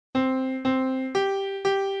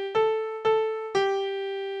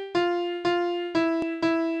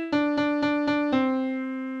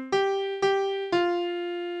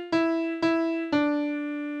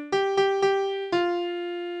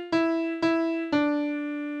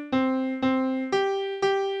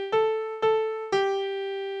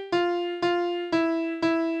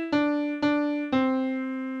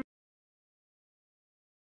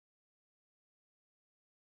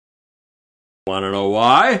Want to know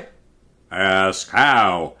why? Ask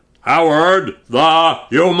how. Howard the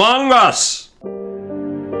Humongous!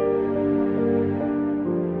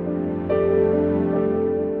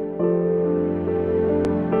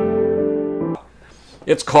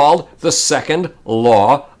 It's called the second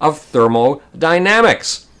law of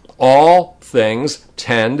thermodynamics. All things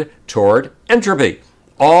tend toward entropy.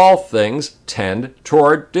 All things tend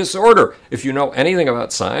toward disorder. If you know anything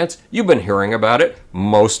about science, you've been hearing about it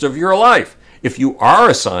most of your life. If you are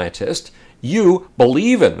a scientist, you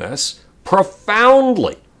believe in this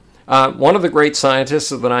profoundly. One of the great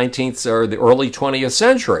scientists of the 19th or the early 20th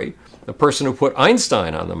century, the person who put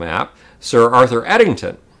Einstein on the map, Sir Arthur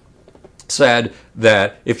Eddington, said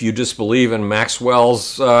that if you disbelieve in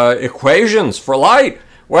Maxwell's equations for light,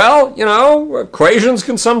 well, you know, equations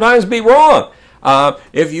can sometimes be wrong.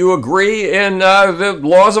 If you agree in the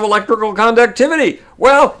laws of electrical conductivity,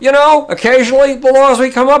 well, you know, occasionally the laws we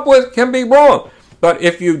come up with can be wrong. But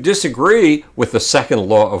if you disagree with the second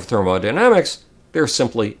law of thermodynamics, there's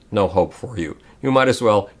simply no hope for you. You might as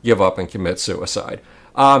well give up and commit suicide.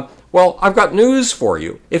 Well, I've got news for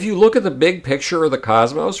you. If you look at the big picture of the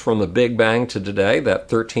cosmos from the Big Bang to today, that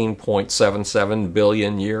 13.77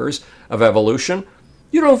 billion years of evolution,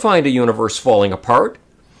 you don't find a universe falling apart.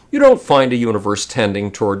 You don't find a universe tending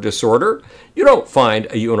toward disorder. You don't find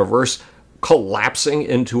a universe collapsing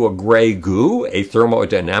into a gray goo, a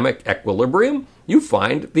thermodynamic equilibrium. You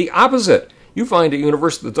find the opposite. You find a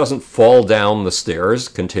universe that doesn't fall down the stairs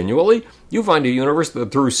continually. You find a universe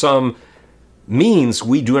that through some means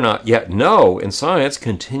we do not yet know in science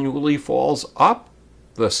continually falls up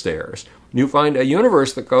the stairs. You find a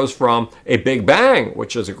universe that goes from a Big Bang,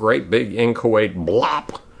 which is a great big inchoate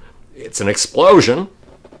blop, it's an explosion,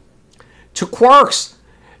 to quarks,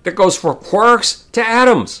 that goes from quarks to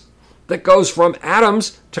atoms, that goes from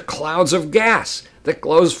atoms to clouds of gas, that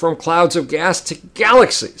goes from clouds of gas to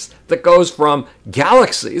galaxies, that goes from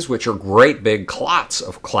galaxies, which are great big clots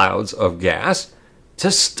of clouds of gas, to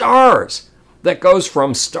stars, that goes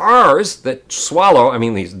from stars that swallow, I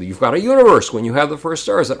mean, you've got a universe when you have the first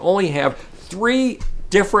stars that only have three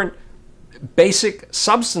different basic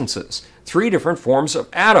substances, three different forms of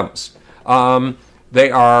atoms.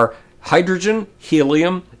 They are hydrogen,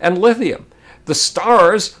 helium, and lithium. The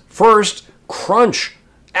stars first crunch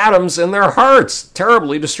atoms in their hearts.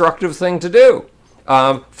 Terribly destructive thing to do.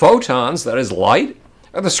 Photons, that is light,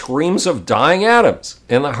 are the screams of dying atoms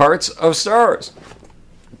in the hearts of stars.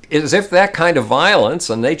 As if that kind of violence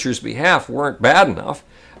on nature's behalf weren't bad enough,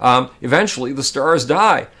 eventually the stars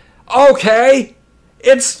die. Okay,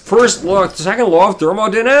 it's second law of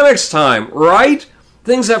thermodynamics time, right?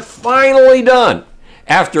 Things have finally done.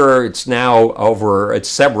 After it's now it's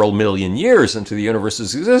several million years into the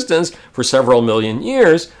universe's existence, for several million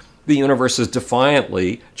years, the universe has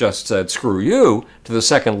defiantly just said, screw you, to the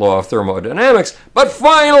second law of thermodynamics. But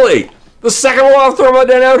finally, the second law of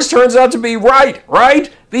thermodynamics turns out to be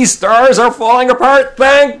right? These stars are falling apart,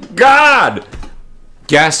 thank God!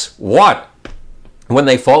 Guess what? When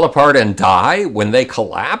they fall apart and die, when they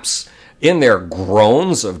collapse, in their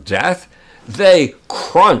groans of death, they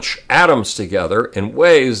crunch atoms together in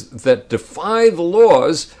ways that defy the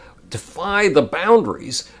laws, defy the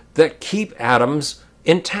boundaries that keep atoms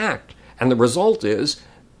intact. And the result is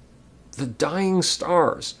the dying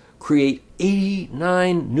stars create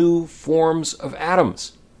 89 new forms of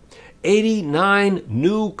atoms, 89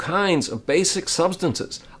 new kinds of basic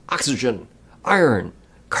substances: oxygen, iron,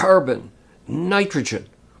 carbon, nitrogen,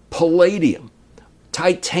 palladium,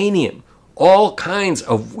 titanium, all kinds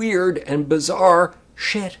of weird and bizarre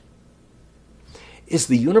shit. Is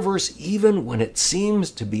the universe, even when it seems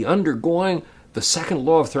to be undergoing the second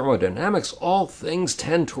law of thermodynamics, all things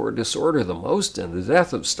tend toward disorder the most and the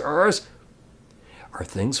death of stars? Are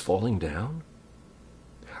things falling down?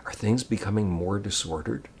 Are things becoming more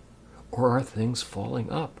disordered? Or are things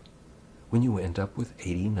falling up when you end up with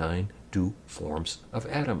 89 new forms of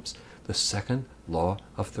atoms? The second law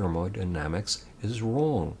of thermodynamics is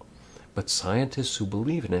wrong. But scientists who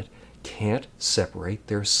believe in it can't separate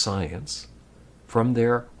their science from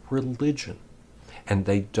their religion. And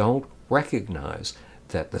they don't recognize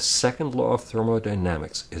that the second law of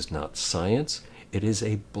thermodynamics is not science, it is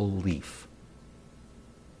a belief.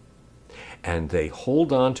 And they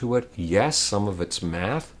hold on to it. Yes, some of its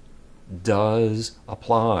math does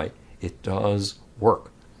apply. It does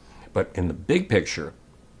work. But in the big picture,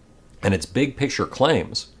 and its big picture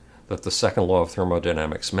claims that the second law of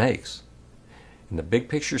thermodynamics makes, in the big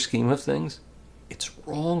picture scheme of things, it's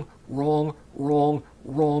wrong, wrong, wrong,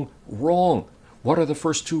 wrong, wrong. What are the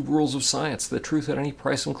first two rules of science? The truth at any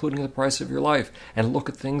price, including the price of your life. And look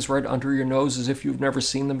at things right under your nose as if you've never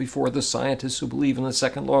seen them before. The scientists who believe in the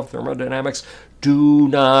second law of thermodynamics do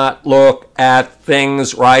not look at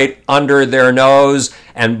things right under their nose,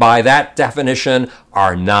 and by that definition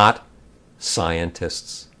are not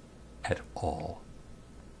scientists at all.